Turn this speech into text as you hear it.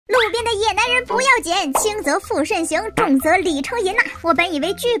边的野男人不要紧，轻则负慎刑，重则李承鄞呐。我本以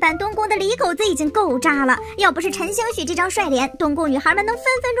为剧版东宫的李狗子已经够渣了，要不是陈星旭这张帅脸，东宫女孩们能分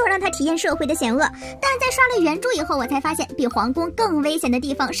分钟让他体验社会的险恶。但在刷了原著以后，我才发现比皇宫更危险的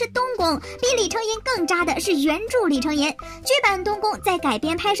地方是东宫，比李承鄞更渣的是原著李承鄞。剧版东宫在改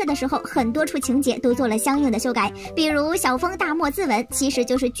编拍摄的时候，很多处情节都做了相应的修改，比如小凤大漠自刎，其实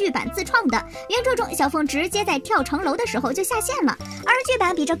就是剧版自创的。原著中小凤直接在跳城楼的时候就下线了，而剧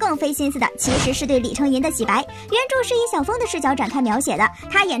版比这更费心思的其实是对李承鄞的洗白。原著是以小凤的视角展开描写的，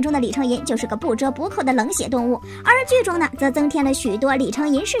他眼中的李承鄞就是个不折不扣的冷血动物，而剧中呢则增添了许多李承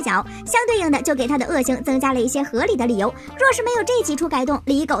鄞视角，相对应的就给他的恶行增加了一些合理的理由。若是没有这几处改动，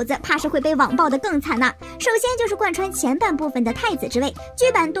李狗子怕是会被网暴的更惨呐。首先就是贯穿前半部分的太子之位，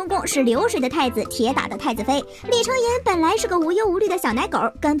剧版东宫是流水的太子，铁打的太子妃。李承鄞本来是个无忧无虑的小奶狗，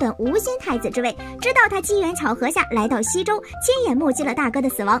根本无心太子之位，直到他机缘巧合下来到西周，亲眼目击了大哥的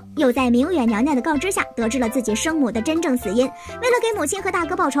死亡，又在明远娘娘的告知下得知了自己生母的真正死因。为了给母亲和大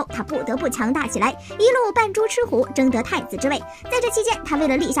哥报仇，他不得不强大起来，一路扮猪吃虎，争得太子之位。在这期间，他为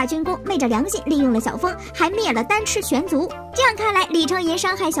了立下军功，昧着良心利用了小凤，还灭了单吃全族。这样看来，李承鄞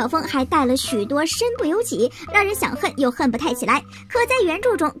伤害小凤还带了许多身不由己，让人想恨又恨不太起来。可在原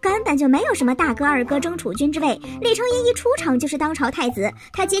著中根本就没有什么大哥二哥争储君之位，李承鄞一出场就是当朝太子，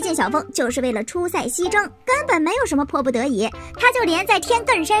他接近小凤就是为了出塞西征，根本没有什么迫不得已。他就连在天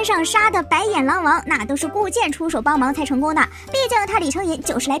亘山上杀的白眼狼王，那都是顾剑出手帮忙才成功的，毕竟他李承鄞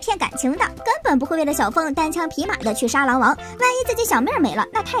就是来骗感情的，根本不会为了小凤单枪匹马的去杀狼王，万一自己小命没了，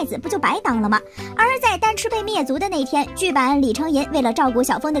那太子不就白当了吗？而在单吃被灭族的那天，剧版李承鄞为了照顾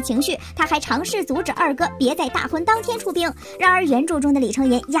小凤的情绪，他还尝试阻止二哥别在大婚当天出兵。然而原著中的李承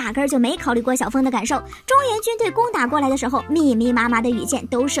鄞压根就没考虑过小凤的感受，中原军队攻打过来的时候，密密麻麻的羽箭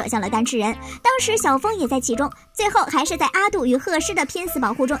都射向了单吃人，当时小凤也在其中，最后还是在阿杜与贺师的拼死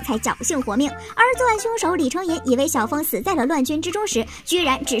保护中才侥幸活命。而作案凶手李承鄞以为小凤死在了乱军之中时，居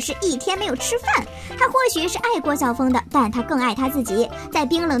然只是一天没有吃饭。他或许是爱过小凤的，但他更爱他自己。在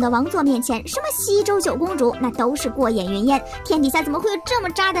冰冷的王座面前，什么西周九公主那都是过眼云烟，天底下怎么会有这么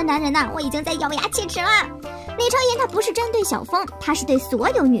渣的男人呢？我已经在咬牙切齿了。李承鄞他不是针对小凤，他是对所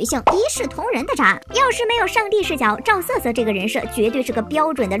有女性一视同仁的渣。要是没有上帝视角，赵瑟瑟这个人设绝对是个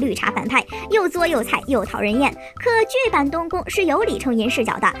标准的绿茶反派，又作又菜又讨人厌。可剧版东宫是有李承鄞视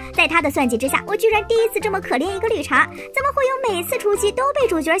角的，在他的算计之下，我居然第一次这么可怜一个绿茶，怎么会有每次出击都被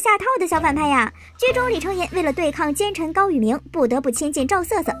主角下套的小反派呀？剧中李承鄞为了对抗奸臣高宇明，不得不亲近赵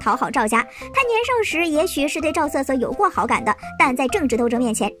瑟瑟讨好赵家。他年少时也许是对赵瑟瑟有过好感的，但在政治斗争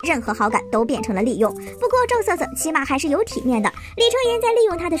面前，任何好感都变成了利用。不过赵瑟瑟起码还是有体面的，李承鄞在利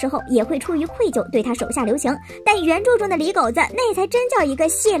用他的时候也会出于愧疚对他手下留情。但原著中的李狗子那才真叫一个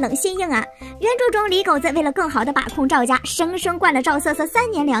泄冷心硬啊！原著中李狗子为了更好的把控赵家，生生灌了赵瑟瑟3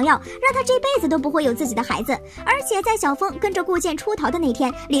年良药，让他这辈子都不会有自己的孩子。而且在小凤跟着顾剑出逃的那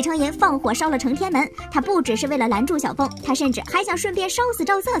天，李承鄞放火烧了承天门，他不只是为了拦住小凤，他甚至还想顺便烧死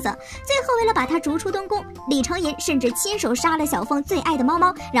赵瑟瑟。最后为了把他逐出东宫，李承鄞甚至亲手杀了小凤最爱的猫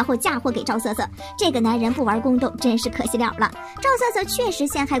猫，然后嫁祸给赵瑟瑟。这个男人不玩宫斗真是可惜了了。赵瑟瑟确实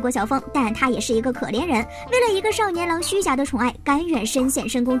陷害过小凤，但他也是一个可怜人，为了一个少年郎虚假的宠爱，甘愿深陷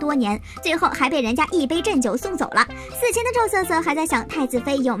深宫多年，最后还被人家一杯鸩酒送走了。死前的赵瑟瑟还在想太子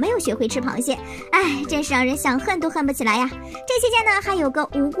妃有没有学会吃螃蟹，哎，真是让人想恨都恨不起来呀。这期间呢，还有个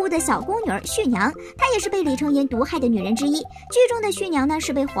无辜的小宫女续娘，她也是被李承鄞毒害的女人之一。剧中的续娘呢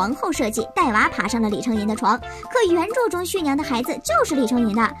是被皇后设计带娃爬上了李承鄞的床，可原著中续娘的孩子就是李承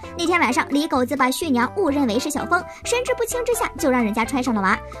鄞的。那天晚上，李狗子把续娘误认为是小凤，神志不清之下就让人家揣上了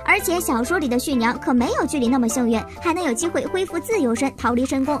娃。而且小说里的续娘可没有剧里那么幸运，还能有机会恢复自由身，逃离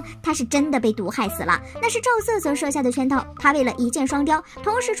深宫。她是真的被毒害死了，那是赵瑟瑟设下的圈套。她为了一箭双雕，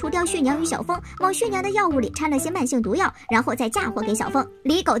同时除掉续娘与小凤，往续娘的药物里掺了些慢性毒药，然后再嫁祸给小凤。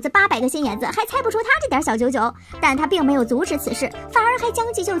李狗子800个心眼子还猜不出他这点小九九，但他并没有阻止此事，反而还将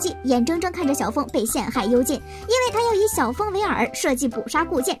计就计，眼睁睁看着小凤被陷害幽禁，因为他要以小凤为饵，设计捕杀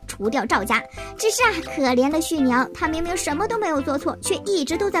顾剑，除掉赵家。只是啊，可怜了续娘，她明明什么都没有做错，却一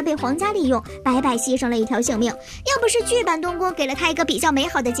直都在被皇家利用，白白牺牲了一条性命。要不是剧版东宫给了他一个比较美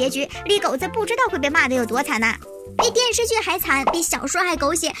好的结局，李狗子不知道会被骂得有多惨呐。比电视剧还惨，比小说还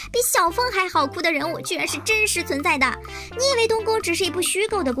狗血，比小凤还好哭的人物，居然是真实存在的。你以为东宫只是一部虚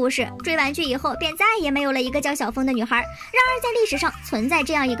构的故事，追完剧以后便再也没有了一个叫小凤的女孩。然而在历史上存在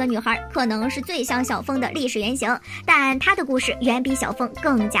这样一个女孩，可能是最像小凤的历史原型，但她的故事远比小凤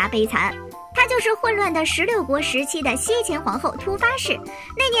更加悲惨。她就是混乱的16国时期的西秦皇后突发氏。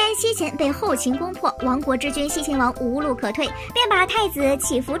那年西秦被后秦攻破，亡国之君西秦王无路可退，便把太子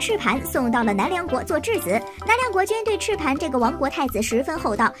祈福赤盘送到了南梁国做质子。南梁国君对赤盘这个亡国太子十分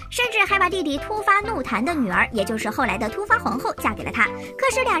厚道，甚至还把弟弟突发怒檀的女儿，也就是后来的突发皇后嫁给了他。可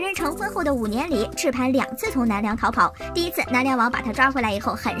是两人成婚后的5年里，赤盘2次从南梁逃跑。第一次，南梁王把他抓回来以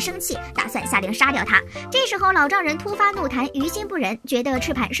后很生气，打算下令杀掉他。这时候老丈人突发怒檀于心不忍，觉得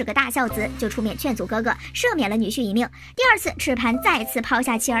赤盘是个大孝子，就出面劝阻哥哥，赦免了女婿一命。第2次，赤盘再次抛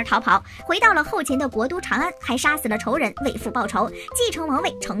下妻儿逃跑，回到了后秦的国都长安，还杀死了仇人，为父报仇，继承王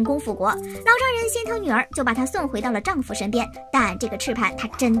位，成功复国。老丈人心疼女儿，就把她送回到了丈夫身边。但这个赤盘他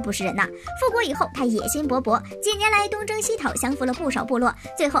真不是人呐！复国以后，他野心勃勃，几年来东征西讨，降服了不少部落，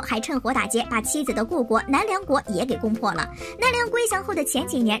最后还趁火打劫，把妻子的故国南梁国也给攻破了。南梁归降后的前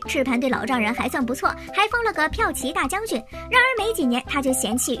几年，赤盘对老丈人还算不错，还封了个骠骑大将军。然而没几年，他就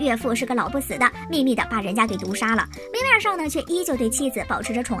嫌弃岳父是个老不死的，秘密的把人家给毒杀了。明面上呢，却依旧对妻子保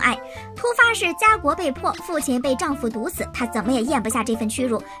持着宠爱。突发氏家国被破，父亲被丈夫毒死，他怎么也咽不下这份屈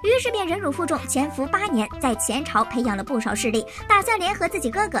辱，于是便忍辱负重，潜伏8年，在前朝培养了不少势力，打算联合自己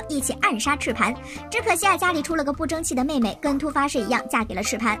哥哥一起暗杀赤盘。只可惜家里出了个不争气的妹妹，跟突发氏一样嫁给了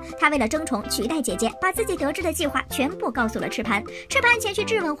赤盘。他为了争宠取代姐姐，把自己得知的计划全部告诉了赤盘。赤盘前去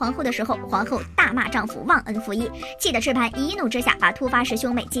质问皇后的时候，皇后大骂丈夫忘恩负义，气得赤盘一怒之下把突发氏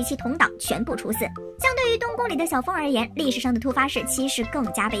兄妹及其同党全部处死。相对于东宫里的小凤而言，历史上的突发氏其实更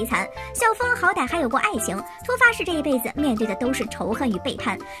加悲惨。小凤好歹还有过爱情，突发氏这一辈子面对的都是仇恨与背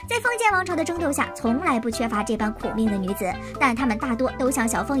叛。在封建王朝的争斗下，从来不缺乏这般苦命的女子，但她们大多都像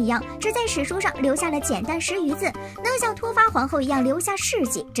小凤一样，只在史书上留下了简单10余字，能像突发皇后一样留下事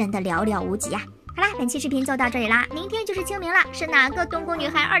迹，真的寥寥无几啊！好啦，本期视频就到这里啦，明天就是清明了，是哪个东宫女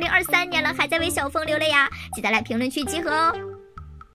孩2023年了还在为小凤流泪呀？记得来评论区集合哦！